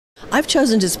I've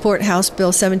chosen to support House Bill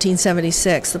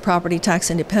 1776, the Property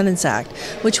Tax Independence Act,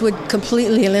 which would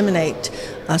completely eliminate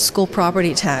school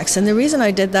property tax. And the reason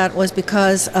I did that was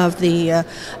because of the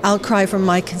outcry from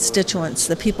my constituents.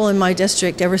 The people in my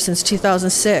district, ever since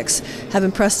 2006, have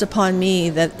impressed upon me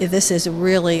that this is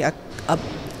really a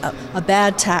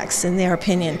bad tax in their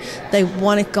opinion. They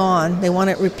want it gone. They want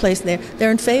it replaced.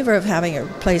 They're in favor of having it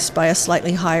replaced by a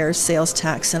slightly higher sales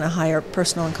tax and a higher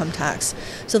personal income tax.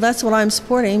 So that's what I'm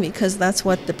supporting, because that's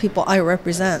what the people I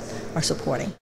represent are supporting.